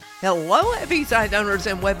Hello, heavy site owners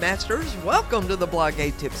and webmasters. Welcome to the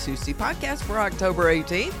Blogate Tips Tuesday podcast for October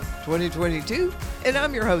 18th, 2022. And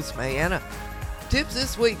I'm your host, Mayanna. Tips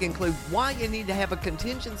this week include why you need to have a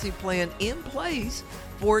contingency plan in place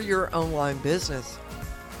for your online business,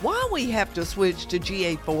 why we have to switch to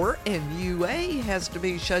GA4 and UA has to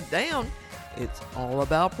be shut down. It's all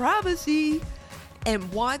about privacy. And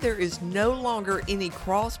why there is no longer any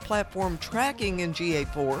cross-platform tracking in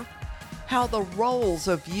GA4, how the roles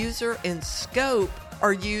of user and scope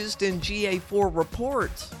are used in GA4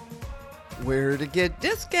 reports, where to get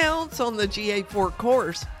discounts on the GA4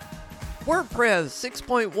 course, WordPress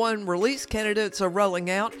 6.1 release candidates are rolling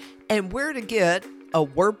out, and where to get a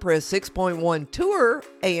WordPress 6.1 tour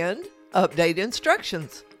and update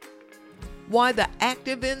instructions, why the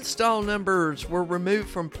active install numbers were removed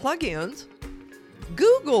from plugins,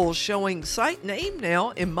 Google showing site name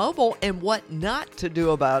now in mobile and what not to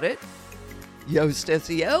do about it, Yoast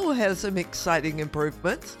SEO has some exciting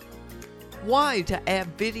improvements, why to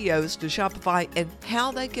add videos to Shopify and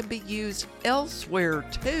how they can be used elsewhere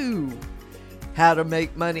too, how to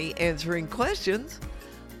make money answering questions,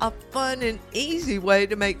 a fun and easy way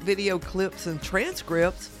to make video clips and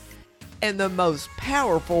transcripts, and the most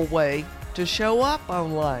powerful way to show up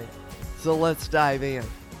online. So let's dive in.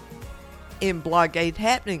 In Blogate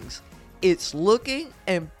happenings, it's looking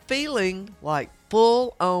and feeling like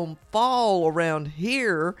full-on fall around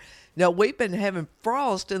here. Now, we've been having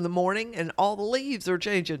frost in the morning and all the leaves are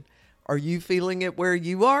changing. Are you feeling it where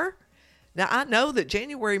you are? Now, I know that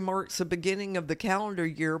January marks the beginning of the calendar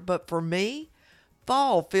year, but for me,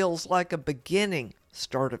 fall feels like a beginning.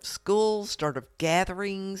 Start of school, start of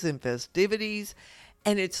gatherings and festivities,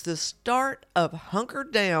 and it's the start of hunker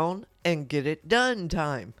down and get it done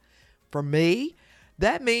time. For me,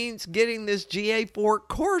 that means getting this GA4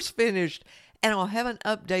 course finished, and I'll have an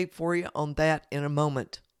update for you on that in a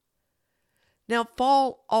moment. Now,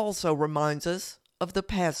 fall also reminds us of the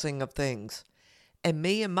passing of things, and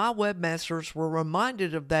me and my webmasters were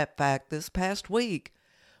reminded of that fact this past week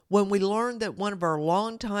when we learned that one of our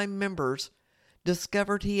longtime members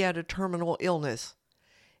discovered he had a terminal illness.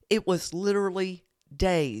 It was literally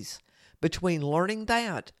days between learning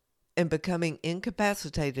that and becoming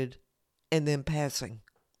incapacitated and then passing.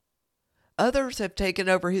 Others have taken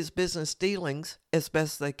over his business dealings as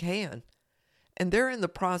best they can, and they're in the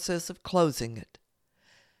process of closing it.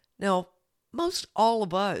 Now, most all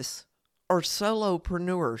of us are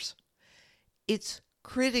solopreneurs. It's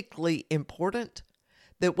critically important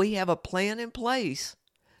that we have a plan in place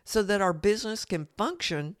so that our business can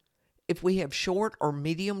function if we have short or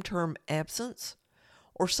medium-term absence,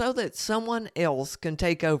 or so that someone else can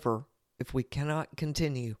take over if we cannot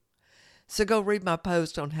continue. So go read my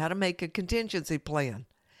post on how to make a contingency plan.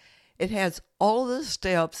 It has all the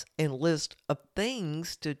steps and list of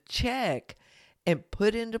things to check and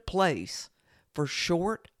put into place for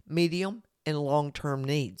short, medium, and long-term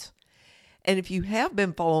needs. And if you have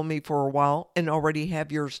been following me for a while and already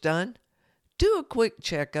have yours done, do a quick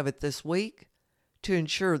check of it this week to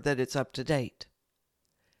ensure that it's up to date.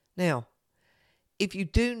 Now, if you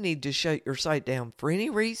do need to shut your site down for any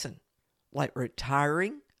reason, like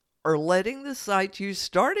retiring, or letting the site you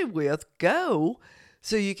started with go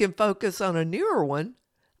so you can focus on a newer one,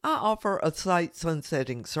 I offer a site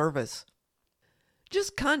sunsetting service.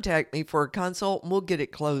 Just contact me for a consult and we'll get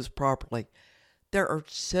it closed properly. There are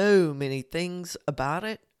so many things about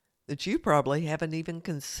it that you probably haven't even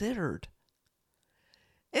considered.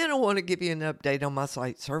 And I want to give you an update on my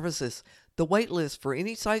site services. The wait list for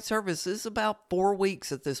any site service is about 4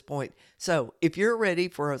 weeks at this point. So if you're ready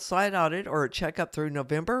for a site audit or a checkup through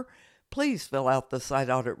November, please fill out the site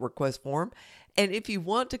audit request form. And if you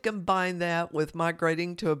want to combine that with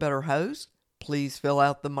migrating to a better host, please fill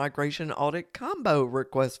out the migration audit combo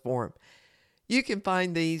request form. You can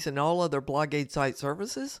find these and all other Blogate site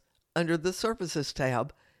services under the Services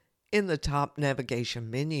tab in the top navigation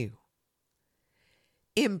menu.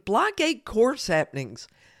 In Blogate course happenings,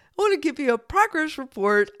 I want to give you a progress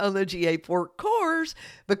report on the GA4 course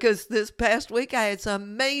because this past week I had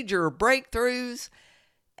some major breakthroughs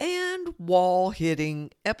and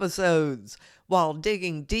wall-hitting episodes while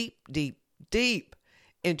digging deep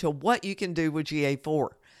into what you can do with GA4.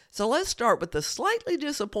 So let's start with the slightly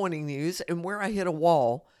disappointing news and where I hit a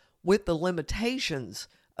wall with the limitations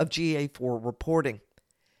of GA4 reporting.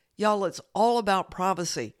 Y'all, it's all about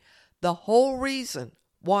privacy. The whole reason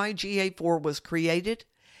why GA4 was created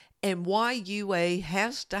and why UA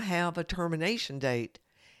has to have a termination date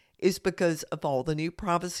is because of all the new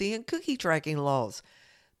privacy and cookie tracking laws.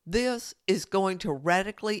 This is going to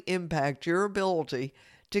radically impact your ability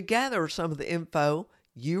to gather some of the info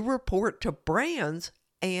you report to brands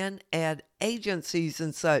and ad agencies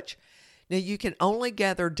and such. Now, you can only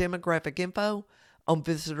gather demographic info on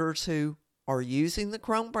visitors who are using the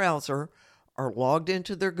Chrome browser, are logged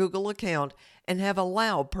into their Google account, and have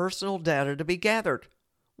allowed personal data to be gathered,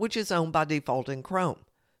 which is owned by default in Chrome.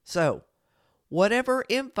 So, whatever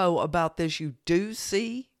info about this you do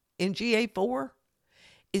see in GA4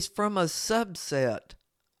 is from a subset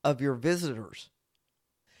of your visitors.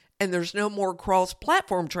 And there's no more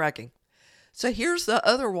cross-platform tracking. So here's the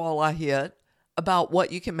other wall I hit about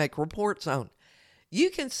what you can make reports on. You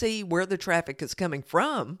can see where the traffic is coming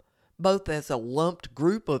from, both as a lumped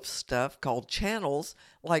group of stuff called channels,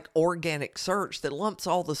 like organic search that lumps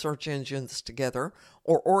all the search engines together,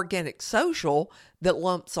 or organic social that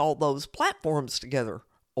lumps all those platforms together.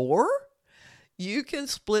 Or you can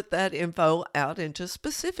split that info out into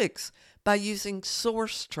specifics by using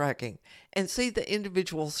source tracking and see the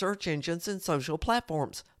individual search engines and social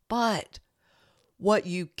platforms. But what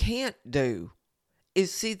you can't do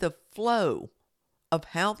is see the flow of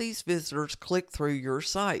how these visitors click through your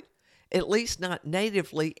site, at least not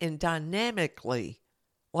natively and dynamically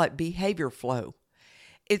like behavior flow.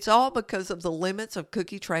 It's all because of the limits of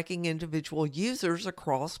cookie tracking individual users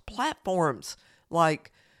across platforms.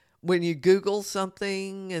 Like when you Google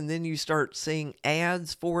something and then you start seeing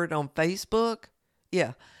ads for it on Facebook,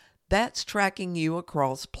 yeah, that's tracking you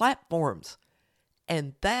across platforms.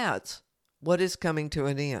 And that's what is coming to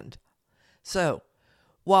an end. So,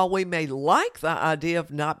 while we may like the idea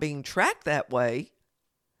of not being tracked that way,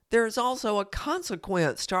 there is also a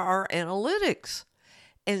consequence to our analytics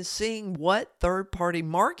and seeing what third-party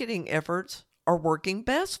marketing efforts are working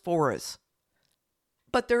best for us.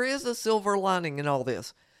 But there is a silver lining in all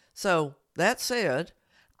this. So, that said,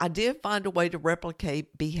 I did find a way to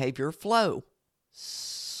replicate behavior flow.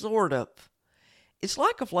 Sort of. It's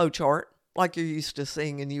like a flow chart, like you're used to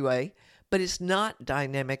seeing in UA, but it's not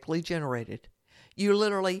dynamically generated. You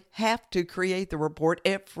literally have to create the report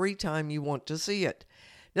every time you want to see it.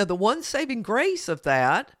 Now, the one saving grace of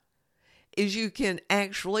that is you can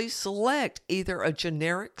actually select either a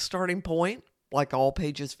generic starting point, like all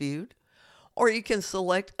pages viewed, or you can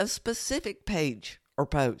select a specific page or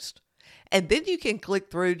post. And then you can click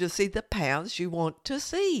through to see the paths you want to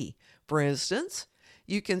see. For instance,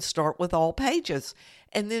 you can start with all pages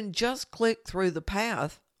and then just click through the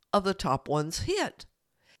path of the top ones hit.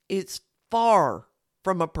 It's far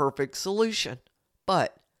from a perfect solution,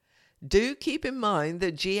 but do keep in mind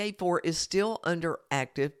that GA4 is still under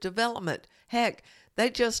active development. Heck, they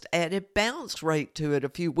just added bounce rate to it a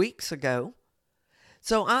few weeks ago.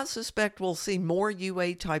 So I suspect we'll see more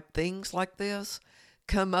UA type things like this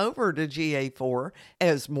come over to GA4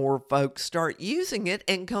 as more folks start using it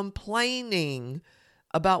and complaining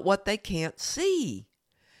about what they can't see.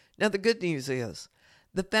 Now, the good news is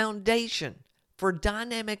the foundation for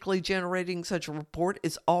dynamically generating such a report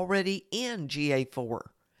is already in GA4.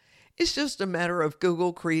 It's just a matter of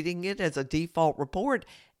Google creating it as a default report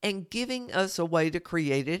and giving us a way to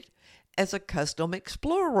create it as a custom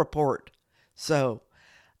Explorer report. So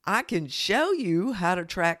I can show you how to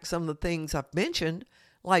track some of the things I've mentioned,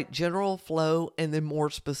 like general flow and then more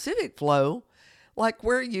specific flow, like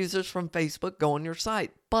where users from Facebook go on your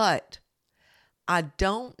site. But I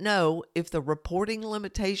don't know if the reporting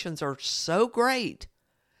limitations are so great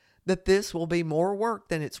that this will be more work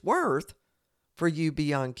than it's worth for you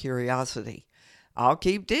beyond curiosity. I'll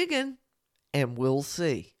keep digging and we'll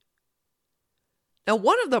see. Now,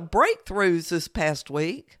 one of the breakthroughs this past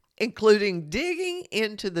week, including digging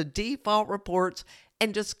into the default reports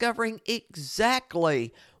and discovering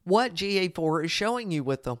exactly what GA4 is showing you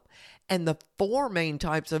with them, and the 4 main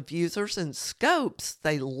types of users and scopes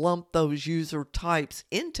they lump those user types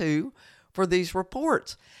into for these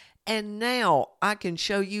reports. And now I can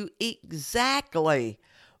show you exactly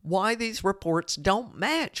why these reports don't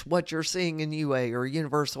match what you're seeing in UA or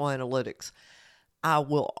Universal Analytics. I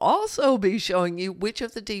will also be showing you which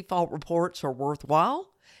of the default reports are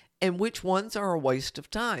worthwhile and which ones are a waste of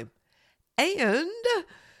time. And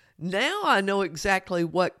now I know exactly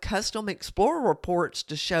what custom Explorer reports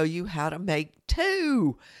to show you how to make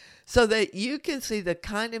too, so that you can see the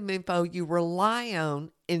kind of info you rely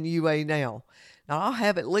on in UA now. Now, I'll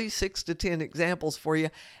have at least 6 to 10 examples for you,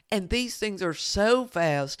 and these things are so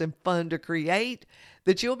fast and fun to create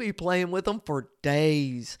that you'll be playing with them for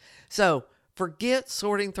days. So forget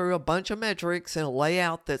sorting through a bunch of metrics in a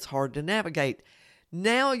layout that's hard to navigate.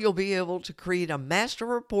 Now you'll be able to create a master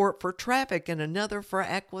report for traffic and another for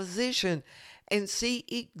acquisition and see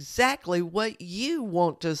exactly what you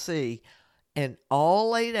want to see, and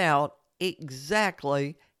all laid out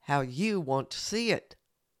exactly how you want to see it.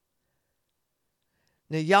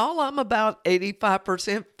 Now, y'all, I'm about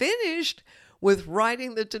 85% finished with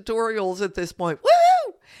writing the tutorials at this point.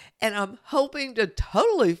 Woo! And I'm hoping to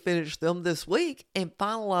totally finish them this week and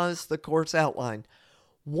finalize the course outline.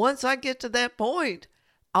 Once I get to that point,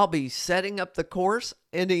 I'll be setting up the course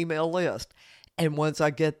and email list. And once I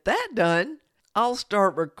get that done, I'll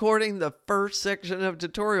start recording the first section of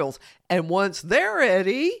tutorials. And once they're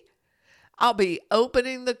ready, I'll be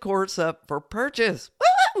opening the course up for purchase.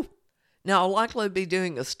 Woo! Now, I'll likely be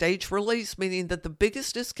doing a stage release, meaning that the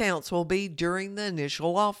biggest discounts will be during the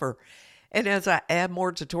initial offer. And as I add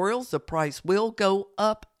more tutorials, the price will go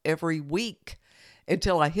up every week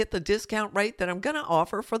until I hit the discount rate that I'm going to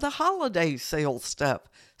offer for the holiday sales stuff.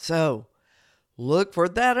 So look for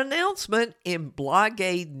that announcement in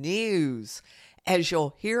Blogade News, as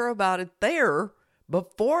you'll hear about it there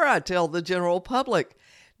before I tell the general public.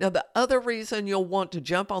 Now, the other reason you'll want to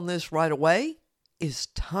jump on this right away is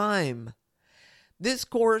time. This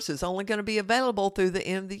course is only going to be available through the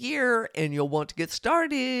end of the year, and you'll want to get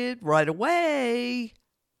started right away.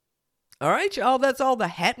 All right, y'all, that's all the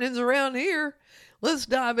happenings around here. Let's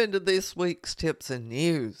dive into this week's tips and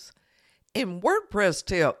news. In WordPress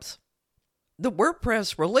tips, the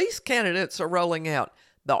WordPress release candidates are rolling out.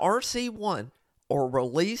 The RC1, or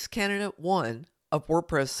Release Candidate 1 of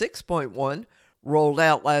WordPress 6.1, rolled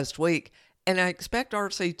out last week, and I expect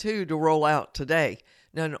RC2 to roll out today.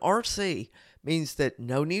 Now, an RC means that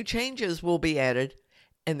no new changes will be added,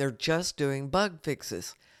 and they're just doing bug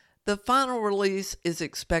fixes. The final release is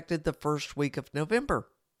expected the first week of November,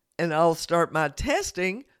 and I'll start my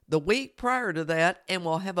testing the week prior to that, and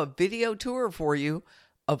we'll have a video tour for you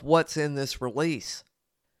of what's in this release.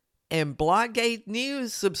 And Blogade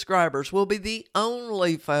News subscribers will be the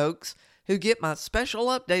only folks who get my special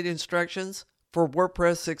update instructions for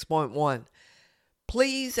WordPress 6.1.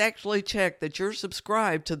 Please actually check that you're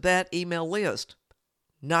subscribed to that email list.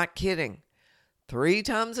 Not kidding. 3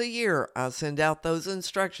 times a year, I send out those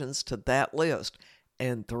instructions to that list.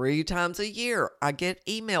 And 3 times a year, I get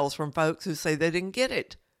emails from folks who say they didn't get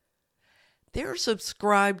it. They're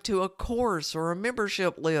subscribed to a course or a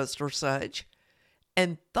membership list or such,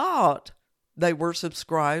 and thought they were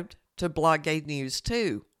subscribed to Blogade News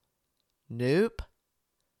too. Nope.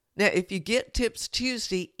 Now, if you get Tips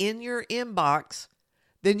Tuesday in your inbox,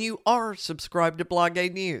 then you are subscribed to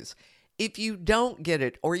Blogade News. If you don't get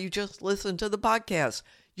it, or you just listen to the podcast,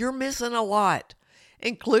 you're missing a lot,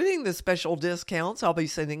 including the special discounts I'll be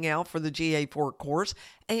sending out for the GA4 course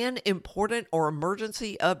and important or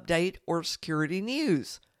emergency update or security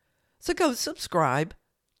news. So go subscribe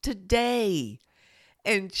today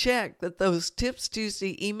and check that those Tips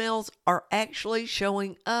Tuesday emails are actually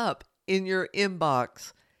showing up in your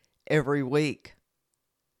inbox every week.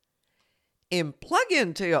 In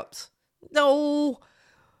plugin tips,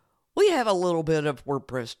 we have a little bit of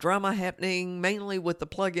WordPress drama happening, mainly with the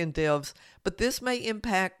plugin devs, but this may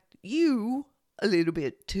impact you a little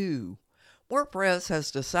bit too. WordPress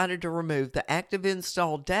has decided to remove the active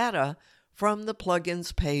install data from the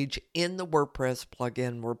plugins page in the WordPress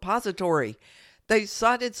plugin repository. They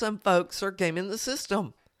cited some folks are gaming the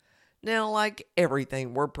system. Now, like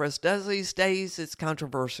everything WordPress does these days, it's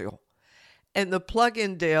controversial, and the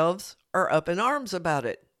plugin devs are up in arms about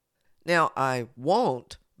it. Now, I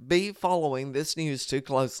won't be following this news too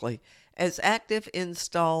closely, as active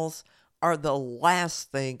installs are the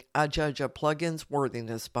last thing I judge a plugin's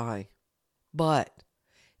worthiness by. But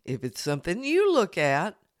if it's something you look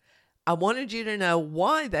at, I wanted you to know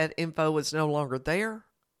why that info is no longer there,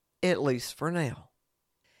 at least for now.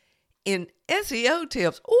 In SEO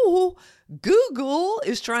tips, Google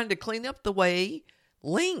is trying to clean up the way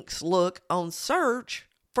links look on search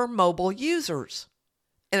for mobile users.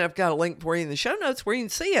 And I've got a link for you in the show notes where you can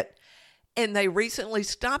see it. And they recently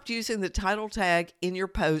stopped using the title tag in your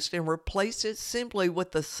post and replaced it simply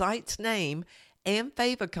with the site's name and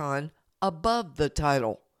favicon above the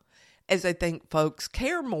title, as they think folks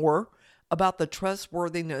care more about the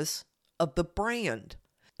trustworthiness of the brand.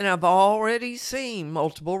 And I've already seen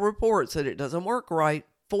multiple reports that it doesn't work right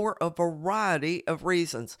for a variety of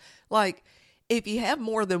reasons. Like, if you have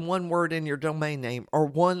more than one word in your domain name, or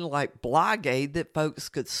one like Blogade that folks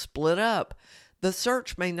could split up, the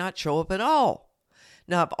search may not show up at all.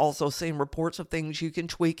 Now, I've also seen reports of things you can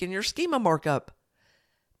tweak in your schema markup.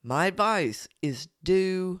 My advice is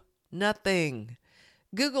do nothing.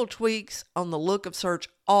 Google tweaks on the look of search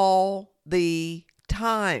all the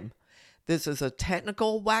time. This is a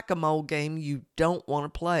technical whack-a-mole game you don't want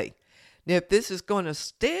to play. Now, if this is going to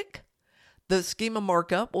stick, the schema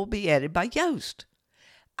markup will be added by Yoast.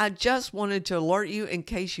 I just wanted to alert you in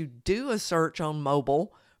case you do a search on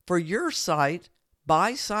mobile for your site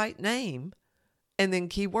by site name, and then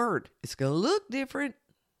keyword. It's going to look different.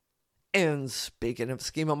 And speaking of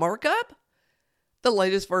schema markup, the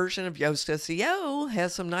latest version of Yoast SEO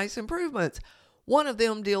has some nice improvements. One of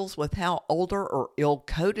them deals with how older or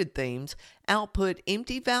ill-coded themes output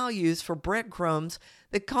empty values for breadcrumbs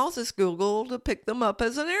that causes Google to pick them up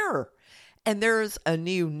as an error. And there's a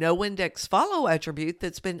new no index follow attribute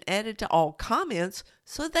that's been added to all comments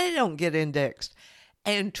so they don't get indexed.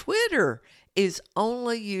 And Twitter is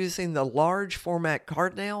only using the large format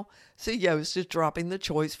card now, so Yoast is dropping the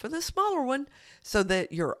choice for the smaller one so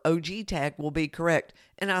that your OG tag will be correct.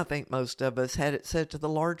 And I think most of us had it set to the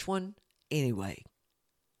large one anyway.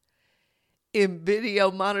 In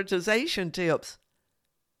video monetization tips,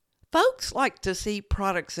 folks like to see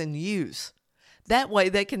products in use. That way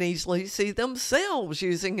they can easily see themselves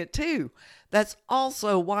using it too. That's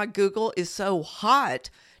also why Google is so hot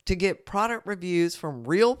to get product reviews from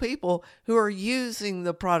real people who are using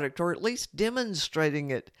the product or at least demonstrating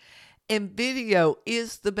it. And video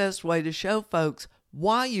is the best way to show folks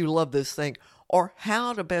why you love this thing or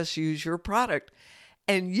how to best use your product.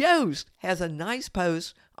 And Yoast has a nice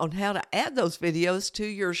post on how to add those videos to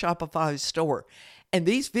your Shopify store. And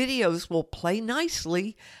these videos will play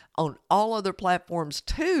nicely on all other platforms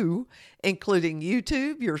too, including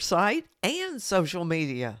YouTube, your site, and social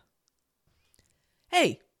media.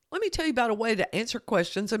 Hey, let me tell you about a way to answer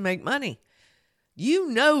questions and make money. You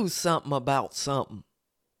know something about something.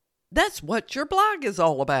 That's what your blog is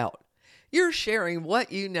all about. You're sharing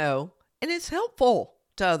what you know, and it's helpful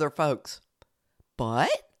to other folks. But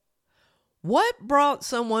what brought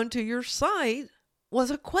someone to your site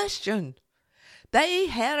was a question. They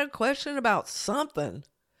had a question about something,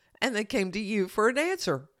 and they came to you for an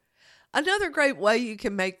answer. Another great way you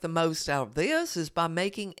can make the most out of this is by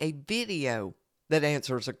making a video that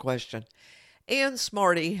answers a question. Ann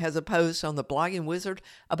Smarty has a post on the Blogging Wizard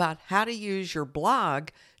about how to use your blog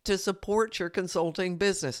to support your consulting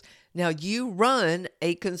business. Now, you run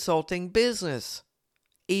a consulting business,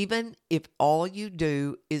 even if all you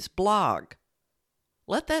do is blog.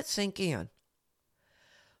 Let that sink in.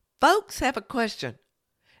 Folks have a question,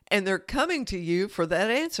 and they're coming to you for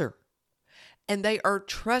that answer. And they are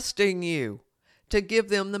trusting you to give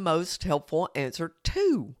them the most helpful answer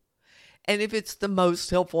too. And if it's the most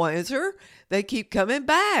helpful answer, they keep coming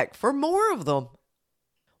back for more of them.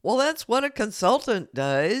 Well, that's what a consultant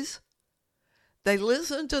does. They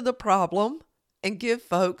listen to the problem and give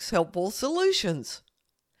folks helpful solutions.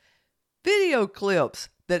 Video clips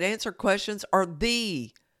that answer questions are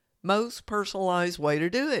the most personalized way to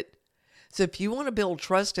do it. So if you want to build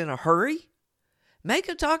trust in a hurry, make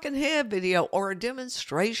a talking head video or a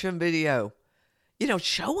demonstration video. You know,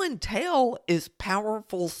 show and tell is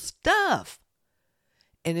powerful stuff.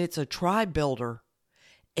 And it's a tribe builder.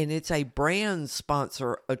 And it's a brand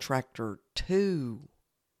sponsor attractor too.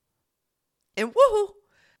 And woohoo!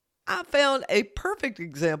 I found a perfect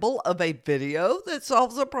example of a video that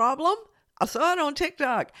solves a problem. I saw it on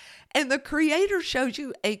TikTok. And the creator shows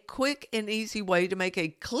you a quick and easy way to make a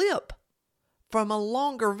clip from a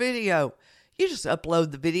longer video. You just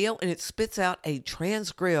upload the video and it spits out a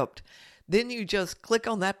transcript. Then you just click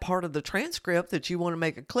on that part of the transcript that you want to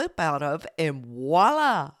make a clip out of, and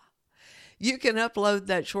voila! You can upload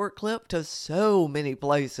that short clip to so many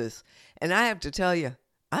places. And I have to tell you,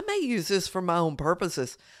 I may use this for my own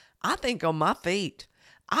purposes. I think on my feet.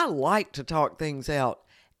 I like to talk things out.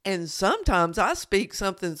 And sometimes I speak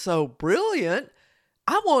something so brilliant,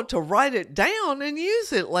 I want to write it down and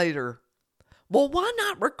use it later. Well, why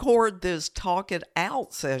not record this talk it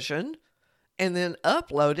out session and then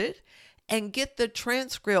upload it and get the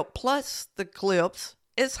transcript plus the clips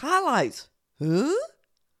as highlights? Huh?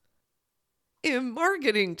 In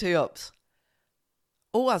marketing tips.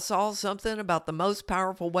 Oh, I saw something about the most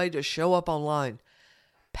powerful way to show up online.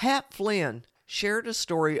 Pat Flynn shared a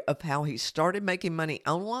story of how he started making money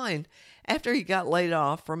online after he got laid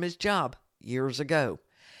off from his job years ago.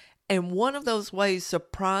 And one of those ways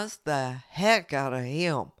surprised the heck out of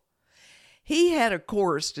him. He had a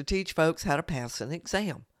course to teach folks how to pass an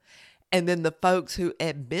exam. And then the folks who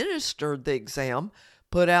administered the exam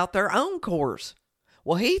put out their own course.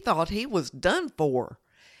 Well, he thought he was done for.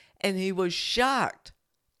 And he was shocked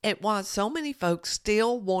at why so many folks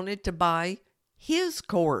still wanted to buy his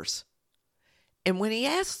course. And when he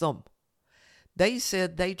asked them, they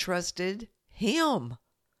said they trusted him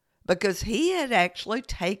because he had actually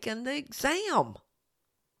taken the exam.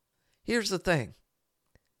 Here's the thing.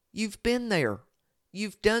 You've been there.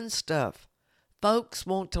 You've done stuff. Folks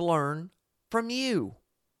want to learn from you.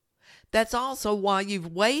 That's also why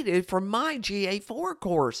you've waited for my GA4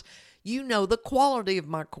 course. You know the quality of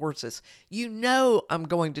my courses. You know I'm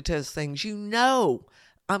going to test things. You know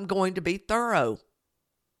I'm going to be thorough.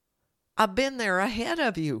 I've been there ahead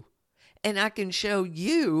of you, and I can show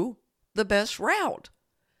you the best route.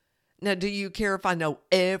 Now, do you care if I know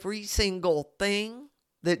every single thing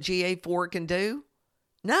that GA4 can do?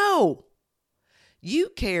 No. You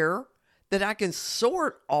care that I can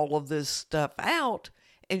sort all of this stuff out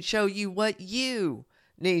and show you what you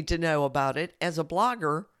need to know about it as a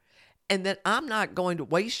blogger, and that I'm not going to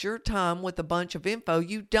waste your time with a bunch of info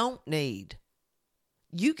you don't need.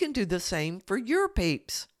 You can do the same for your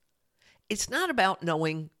peeps. It's not about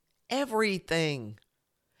knowing everything.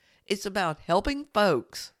 It's about helping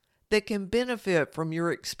folks that can benefit from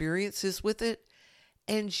your experiences with it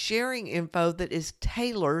and sharing info that is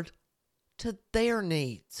tailored to their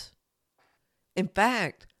needs. In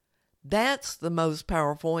fact, that's the most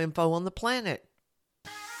powerful info on the planet.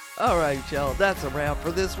 All right, y'all, that's a wrap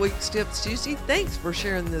for this week's Tips Tuesday. Thanks for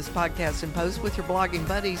sharing this podcast and post with your blogging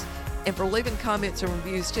buddies, and for leaving comments and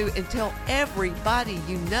reviews too, and tell everybody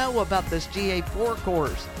you know about this GA4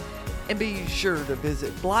 course. And be sure to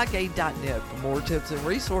visit blogate.net for more tips and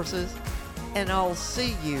resources, and I'll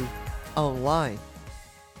see you online.